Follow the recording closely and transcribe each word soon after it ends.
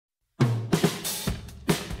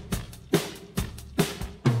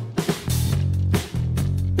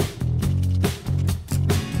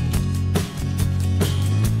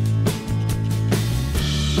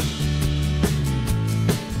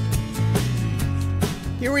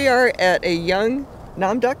Here we are at a young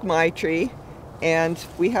Namduk Mai tree, and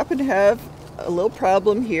we happen to have a little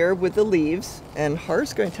problem here with the leaves, and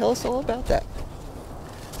Har's going to tell us all about that.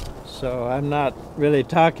 So I'm not really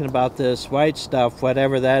talking about this white stuff,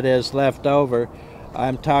 whatever that is left over.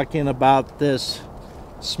 I'm talking about this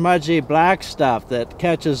smudgy black stuff that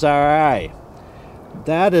catches our eye.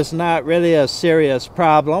 That is not really a serious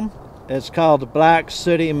problem. It's called black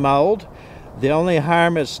sooty mold. The only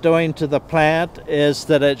harm it's doing to the plant is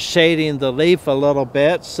that it's shading the leaf a little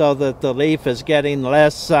bit so that the leaf is getting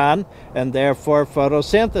less sun and therefore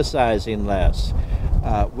photosynthesizing less.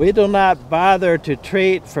 We do not bother to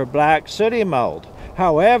treat for black sooty mold.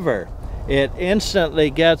 However, it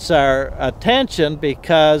instantly gets our attention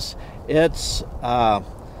because it's a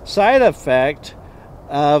side effect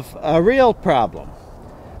of a real problem.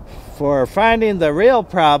 For finding the real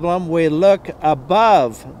problem, we look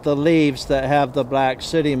above the leaves that have the black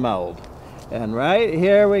sooty mold. And right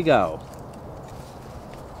here we go.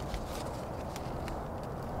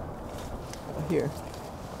 Here,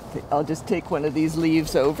 I'll just take one of these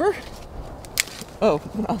leaves over. Oh,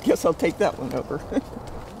 I guess I'll take that one over.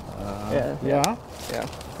 Yeah.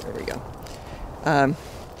 There we go.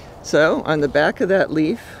 So on the back of that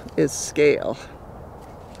leaf is scale.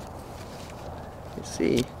 You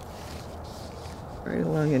see, right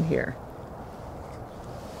along in here.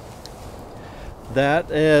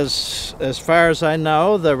 That is, as far as I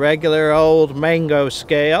know, the regular old mango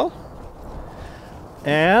scale.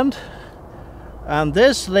 And on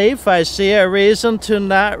this leaf, I see a reason to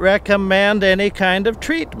not recommend any kind of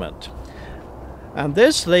treatment. On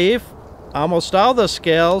this leaf, almost all the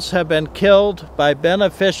scales have been killed by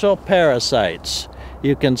beneficial parasites.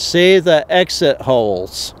 You can see the exit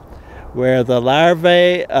holes where the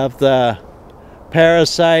larvae of the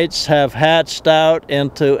parasites have hatched out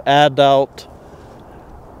into adult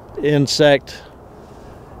insect,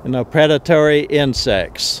 predatory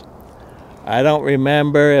insects. I don't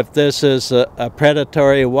remember if this is a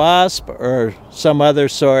predatory wasp or some other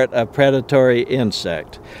sort of predatory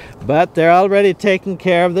insect. But they're already taking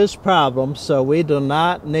care of this problem, so we do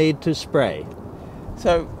not need to spray.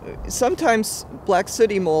 So sometimes black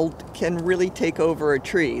sooty mold can really take over a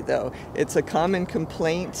tree, though. It's a common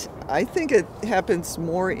complaint. I think it happens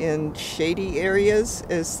more in shady areas.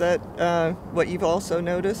 Is that what you've also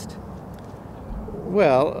noticed?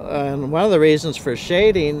 Well, and one of the reasons for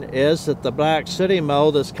shading is that the black sooty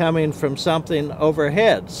mold is coming from something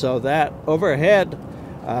overhead. So that overhead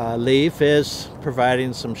leaf is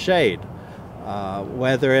providing some shade.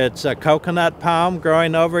 Whether it's a coconut palm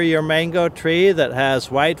growing over your mango tree that has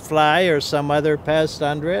white fly or some other pest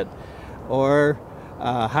under it, or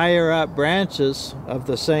higher up branches of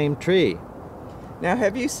the same tree. Now,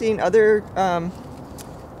 have you seen other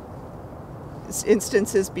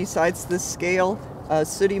instances besides this scale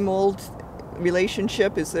sooty mold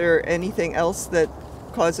relationship? Is there anything else that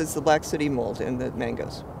causes the black sooty mold in the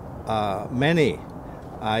mangoes? Many.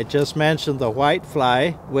 I just mentioned the white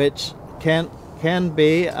fly, which can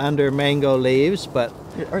be under mango leaves, but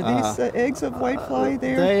are these eggs of whitefly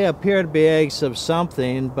there? They appear to be eggs of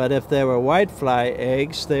something, but if they were whitefly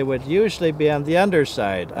eggs, they would usually be on the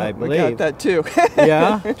underside, I believe. We got that too.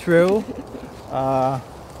 Yeah, true.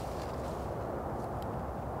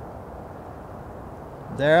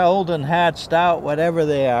 They're old and hatched out, whatever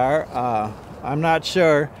they are. I'm not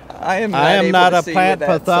sure. I am not a plant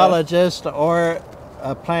pathologist or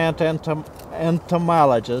a plant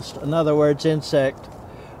entomologist, in other words, insect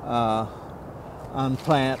on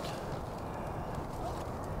plant.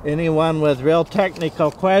 Anyone with real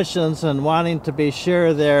technical questions and wanting to be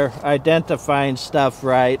sure they're identifying stuff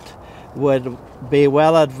right would be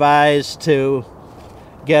well advised to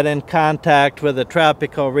get in contact with the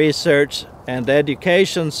Tropical Research and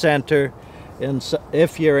Education Center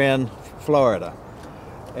if you're in Florida.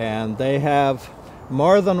 And they have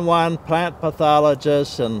more than one plant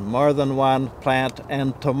pathologist and more than one plant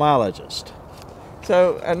entomologist.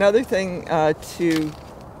 So another thing to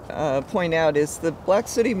point out is the black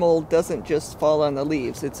sooty mold doesn't just fall on the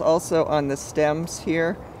leaves. It's also on the stems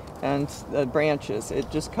here and the branches. It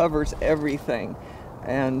just covers everything.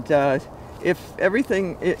 And if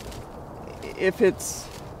it's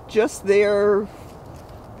just there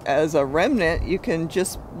as a remnant, you can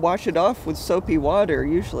just wash it off with soapy water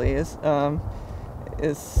usually.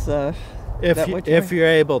 If you're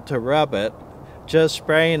able to rub it, just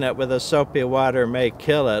spraying it with a soapy water may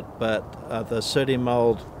kill it, but the sooty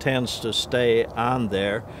mold tends to stay on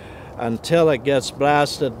there until it gets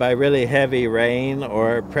blasted by really heavy rain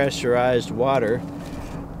or pressurized water.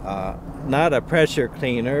 Not a pressure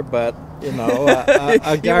cleaner, but you know,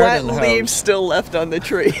 a You garden want hose. leaves still left on the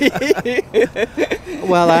tree.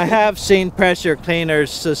 Well, I have seen pressure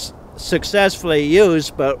cleaners successfully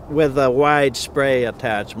used, but with a wide spray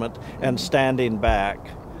attachment and standing back.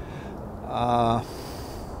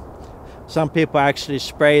 Some people actually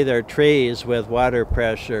spray their trees with water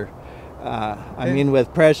pressure,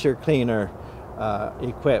 with pressure cleaner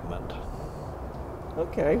equipment.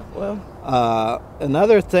 Okay, well,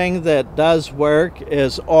 Another thing that does work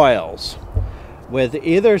is oils. With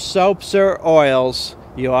either soaps or oils,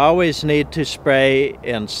 you always need to spray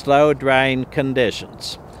in slow drying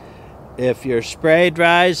conditions. If your spray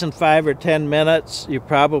dries in 5 or 10 minutes, you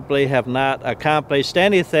probably have not accomplished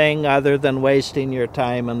anything other than wasting your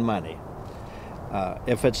time and money.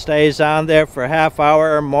 If it stays on there for a half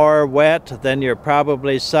hour or more wet, then you're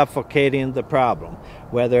probably suffocating the problem,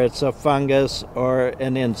 whether it's a fungus or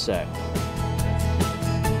an insect.